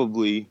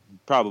probably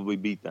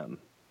beat them.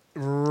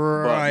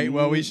 Right.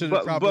 Well, we should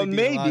have probably beat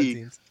a lot of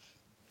teams.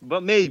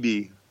 But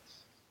maybe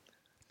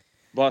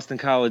Boston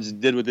College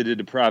did what they did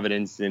to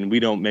Providence, and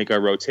we don't make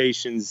our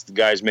rotations. The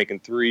guys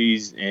making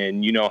threes,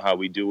 and you know how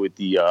we do with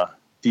the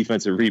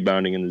defensive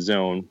rebounding in the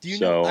zone. Do you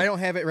know? I don't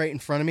have it right in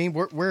front of me.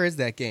 Where is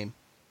that game?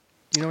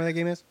 Do you know where that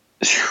game is?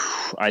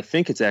 I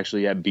think it's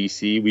actually at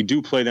BC. We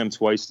do play them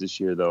twice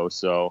this year, though,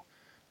 so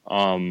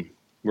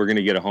we're going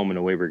to get a home and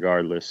away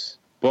regardless.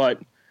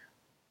 But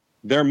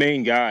their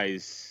main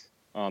guys,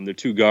 their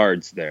two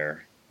guards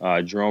there,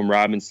 Jerome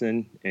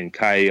Robinson and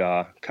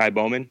Kai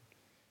Bowman.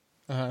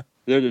 Uh-huh.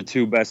 They're the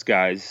two best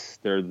guys.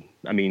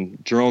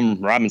 Jerome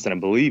Robinson, I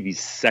believe he's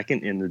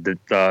second in the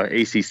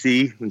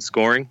ACC in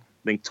scoring.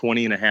 I think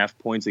 20.5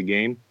 points a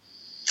game.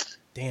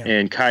 Damn.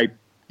 And Kai,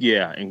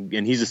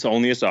 and he's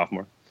only a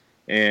sophomore.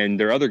 And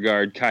their other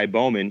guard, Kai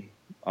Bowman,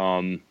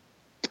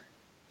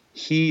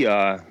 he's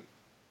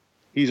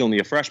only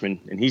a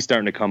freshman, and he's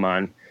starting to come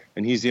on.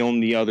 And he's the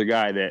only other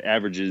guy that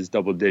averages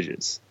double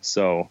digits.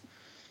 So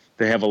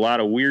they have a lot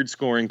of weird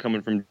scoring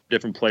coming from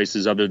different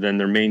places other than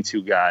their main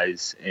two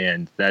guys,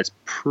 and that's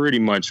pretty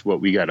much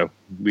what we gotta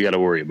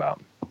worry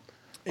about.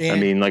 And I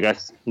mean, like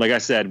I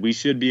said, we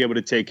should be able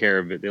to take care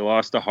of it. They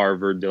lost to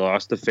Harvard, they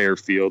lost to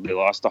Fairfield, they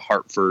lost to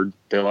Hartford,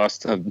 they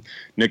lost to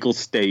Nicholls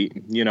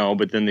State,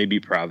 but then they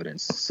beat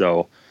Providence.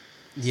 So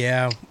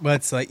yeah, but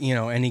it's like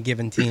any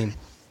given team.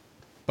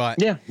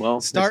 But yeah, well,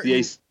 it's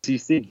the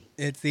ACC.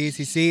 It's the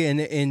ACC,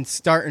 and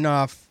starting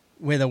off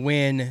with a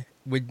win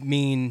would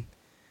mean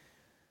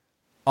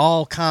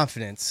all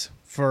confidence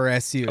for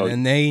SU,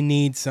 and they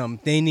need some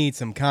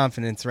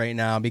confidence right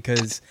now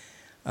because,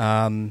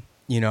 coming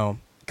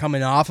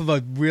off of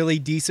a really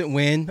decent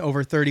win,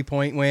 over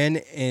 30-point win,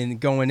 and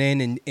going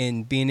in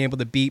and being able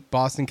to beat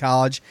Boston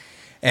College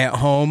at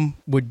home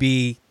would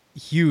be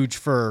huge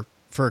for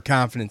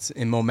confidence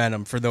and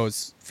momentum for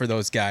those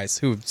guys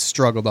who've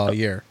struggled all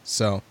year.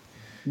 So,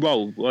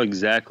 well,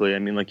 exactly. I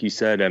mean, like you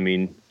said,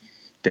 they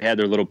had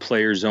their little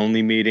players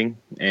only meeting,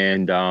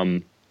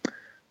 and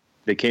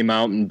they came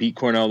out and beat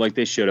Cornell like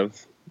they should have.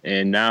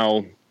 And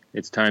now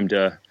it's time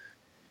to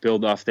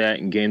build off that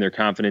and gain their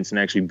confidence and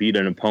actually beat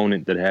an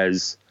opponent that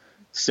has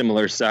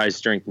similar size,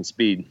 strength, and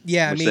speed.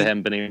 Yeah, which they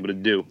haven't been able to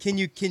do. Can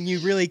you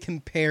really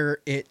compare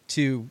it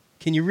to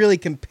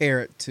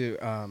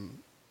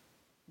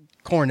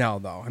Cornell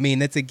though? I mean,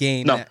 that's a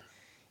game that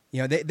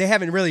they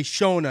haven't really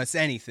shown us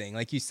anything.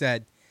 Like you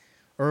said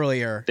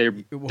earlier, they're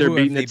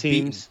beating the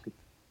teams.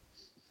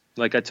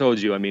 Like I told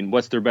you,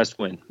 what's their best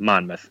win?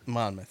 Monmouth,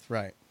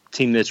 right?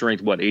 Team that's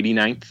ranked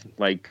 89th.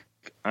 Like,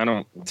 I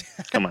don't.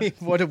 Come on.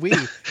 What are we?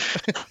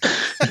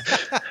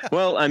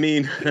 Well,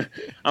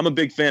 I'm a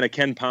big fan of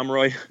Ken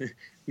Pomeroy.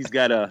 He's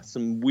got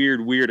some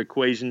weird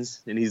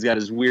equations, and he's got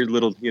his weird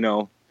little,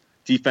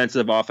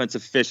 defensive,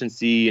 offensive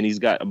efficiency, and he's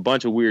got a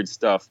bunch of weird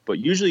stuff. But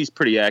usually he's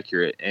pretty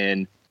accurate,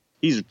 and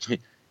he's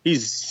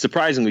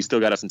surprisingly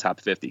still got us in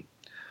top 50.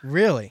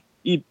 Really?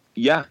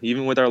 Yeah,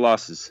 even with our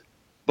losses.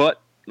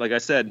 But like I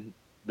said,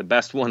 the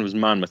best one was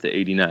Monmouth at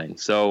 89.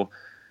 So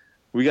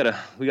we got a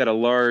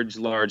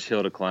large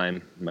hill to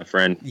climb, my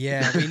friend.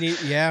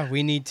 Yeah,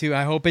 we need to.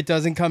 I hope it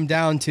doesn't come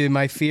down to,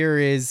 my fear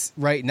is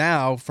right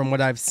now, from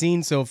what I've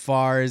seen so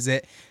far, is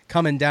it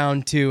coming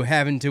down to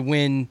having to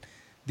win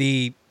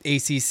the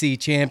ACC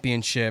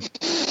championship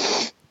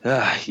to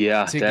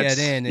get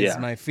in is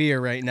my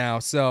fear right now.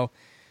 So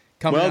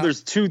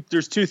there's two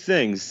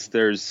things.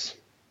 There's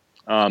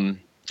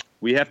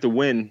we have to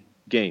win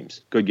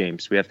games, good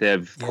games. We have to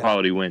have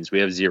quality wins. We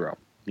have 0.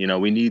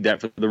 We need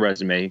that for the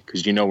resume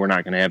because we're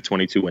not going to have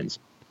 22 wins.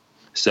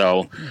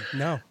 So,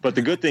 no. But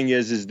the good thing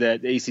is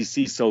that the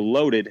ACC is so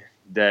loaded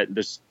that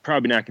there's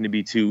probably not going to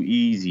be too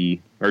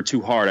easy or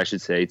too hard, I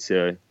should say,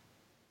 to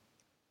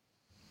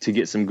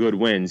get some good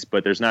wins.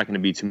 But there's not going to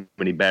be too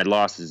many bad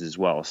losses as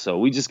well. So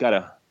we just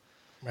gotta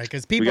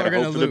because people are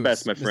going to lose. The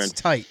best, my friend.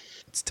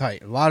 It's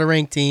tight. A lot of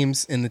ranked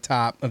teams in the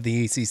top of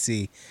the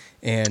ACC,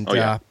 and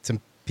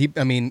some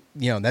people.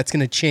 That's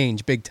going to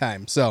change big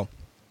time. So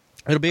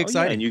it'll be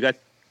exciting. And you got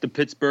the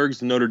Pittsburghs,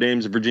 the Notre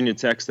Dames, the Virginia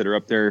Techs that are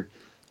up there,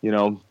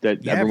 that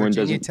everyone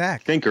Virginia doesn't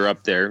Tech. think are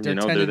up there.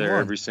 They're there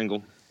every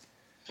single.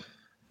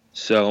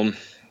 So,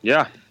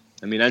 yeah.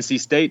 NC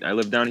State, I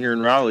live down here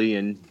in Raleigh,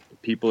 and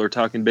people are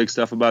talking big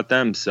stuff about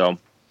them. So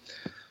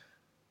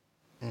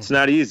it's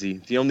not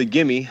easy. The only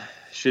gimme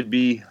should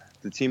be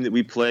the team that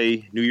we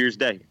play New Year's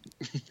Day.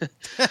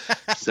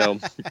 So,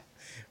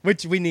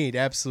 which we need,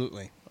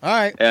 absolutely. All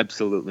right.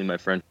 Absolutely, my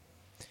friend.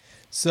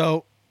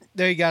 So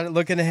there you got it.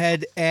 Looking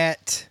ahead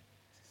at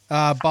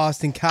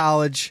Boston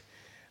College.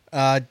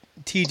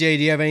 TJ, do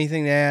you have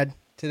anything to add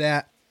to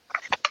that?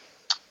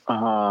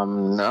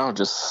 No,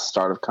 just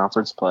start of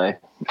conference play.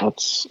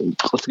 Let's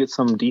get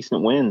some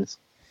decent wins.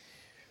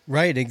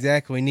 Right,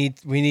 exactly.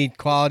 We need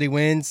quality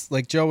wins,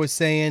 like Joe was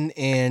saying,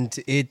 and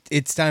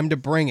it's time to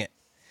bring it.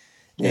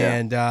 Yeah.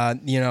 And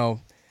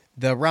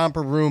the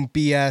romper room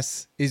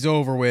BS is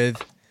over with.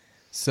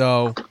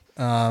 So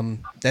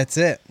that's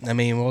it.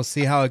 We'll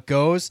see how it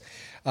goes.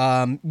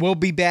 We'll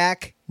be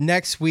back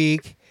next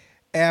week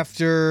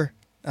after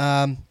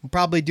we'll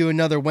probably do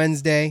another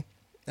Wednesday.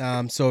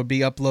 So it'll be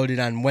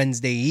uploaded on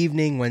Wednesday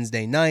evening,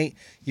 Wednesday night.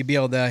 You'll be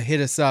able to hit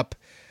us up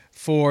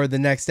for the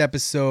next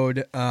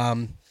episode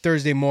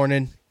Thursday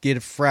morning. Get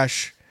a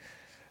fresh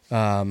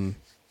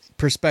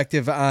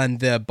perspective on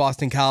the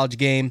Boston College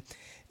game.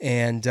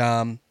 And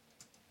it'll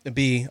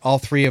be all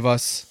three of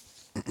us.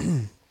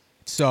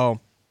 So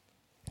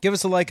give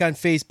us a like on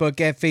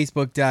Facebook at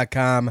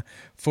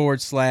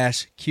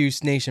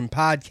facebook.com/Cuse Nation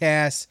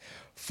Podcast.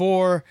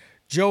 For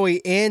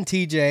Joey and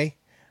TJ,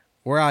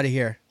 we're out of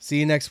here. See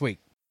you next week.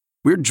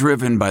 We're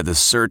driven by the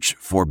search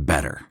for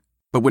better.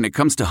 But when it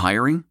comes to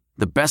hiring,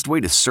 the best way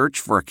to search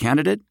for a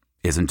candidate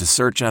isn't to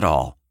search at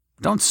all.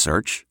 Don't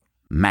search.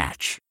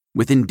 Match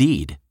with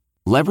Indeed.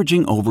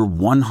 Leveraging over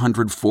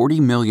 140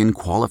 million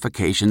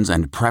qualifications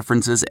and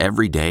preferences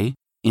every day,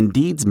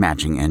 Indeed's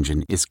matching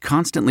engine is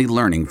constantly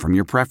learning from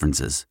your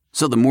preferences.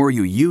 So the more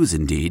you use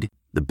Indeed,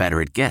 the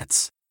better it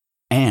gets.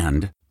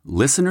 And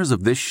listeners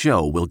of this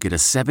show will get a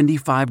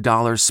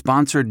 $75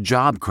 sponsored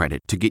job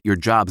credit to get your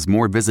jobs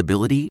more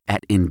visibility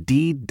at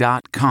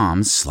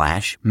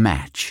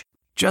Indeed.com/match.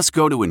 Just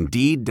go to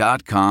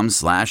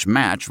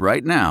Indeed.com/match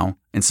right now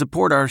and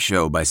support our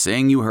show by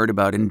saying you heard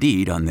about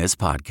Indeed on this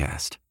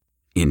podcast.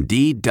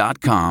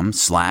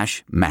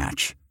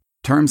 Indeed.com/match.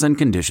 Terms and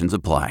conditions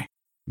apply.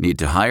 Need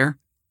to hire?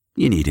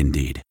 You need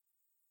Indeed.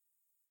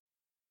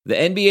 The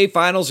NBA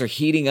Finals are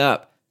heating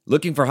up.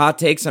 Looking for hot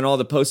takes on all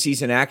the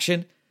postseason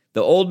action?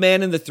 The Old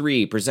Man and the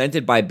Three,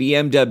 presented by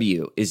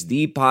BMW, is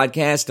the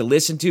podcast to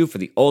listen to for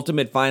the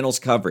ultimate finals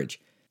coverage.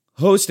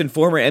 Host and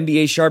former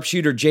NBA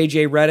sharpshooter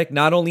JJ Redick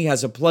not only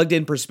has a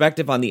plugged-in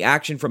perspective on the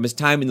action from his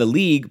time in the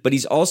league, but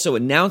he's also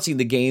announcing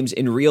the games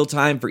in real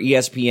time for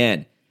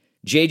ESPN.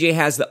 JJ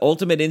has the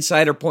ultimate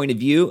insider point of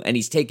view, and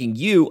he's taking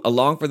you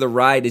along for the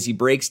ride as he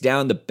breaks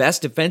down the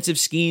best defensive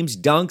schemes,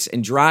 dunks,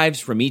 and drives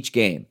from each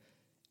game.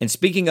 And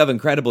speaking of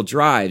incredible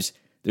drives,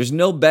 there's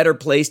no better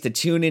place to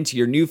tune into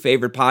your new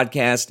favorite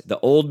podcast, The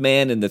Old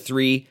Man and the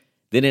Three,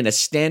 than in a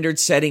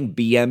standard-setting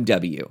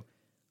BMW.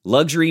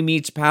 Luxury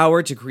meets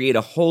power to create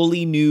a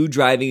wholly new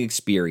driving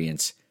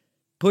experience.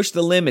 Push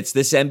the limits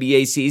this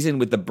NBA season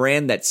with the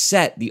brand that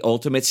set the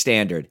ultimate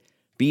standard.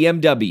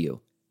 BMW,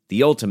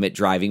 the ultimate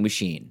driving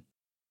machine.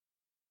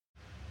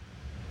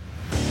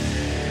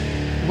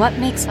 What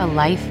makes a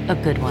life a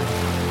good one?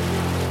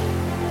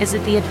 Is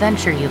it the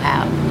adventure you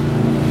have?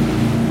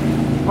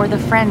 Or the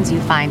friends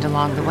you find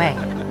along the way?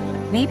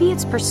 Maybe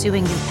it's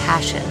pursuing your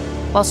passion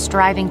while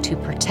striving to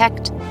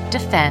protect,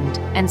 defend,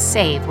 and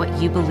save what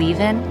you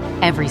believe in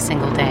every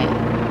single day.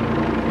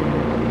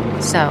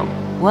 So,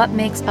 what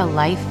makes a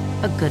life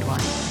a good one?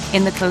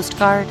 In the Coast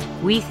Guard,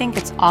 we think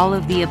it's all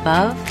of the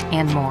above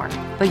and more,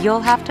 but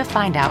you'll have to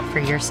find out for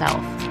yourself.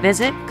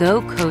 Visit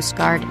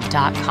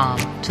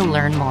GoCoastGuard.com to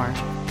learn more.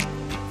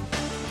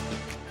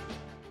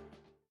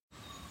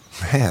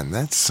 Man,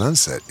 that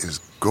sunset is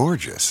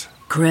gorgeous.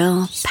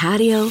 Grill,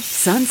 patio,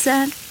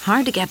 sunset.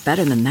 Hard to get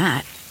better than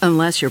that.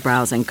 Unless you're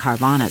browsing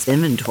Carvana's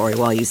inventory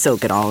while you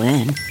soak it all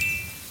in.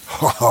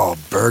 Oh,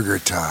 burger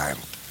time.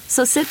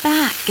 So sit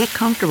back, get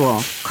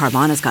comfortable.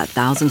 Carvana's got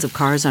thousands of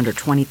cars under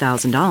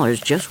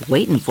 $20,000 just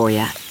waiting for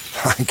you.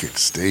 I could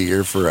stay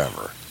here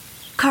forever.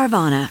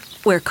 Carvana,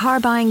 where car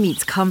buying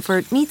meets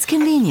comfort, meets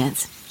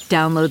convenience.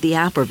 Download the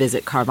app or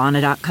visit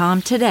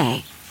Carvana.com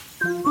today.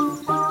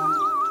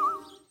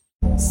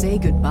 Say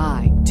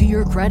goodbye to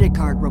your credit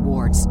card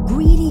rewards.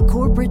 Greedy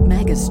corporate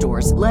mega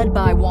stores, led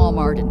by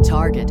Walmart and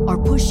Target,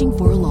 are pushing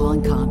for a law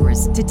in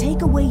Congress to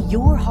take away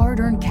your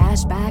hard-earned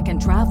cash back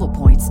and travel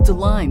points to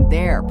line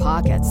their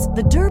pockets.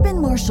 The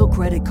Durbin-Marshall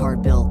credit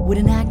card bill would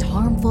enact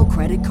harmful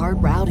credit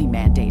card routing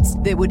mandates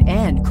that would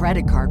end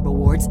credit card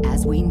rewards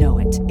as we know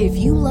it. If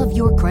you love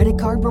your credit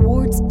card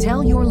rewards,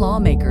 tell your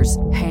lawmakers,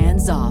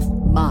 hands off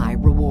my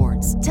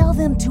rewards. Tell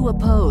them to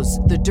oppose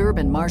the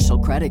Durbin-Marshall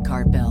credit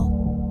card bill.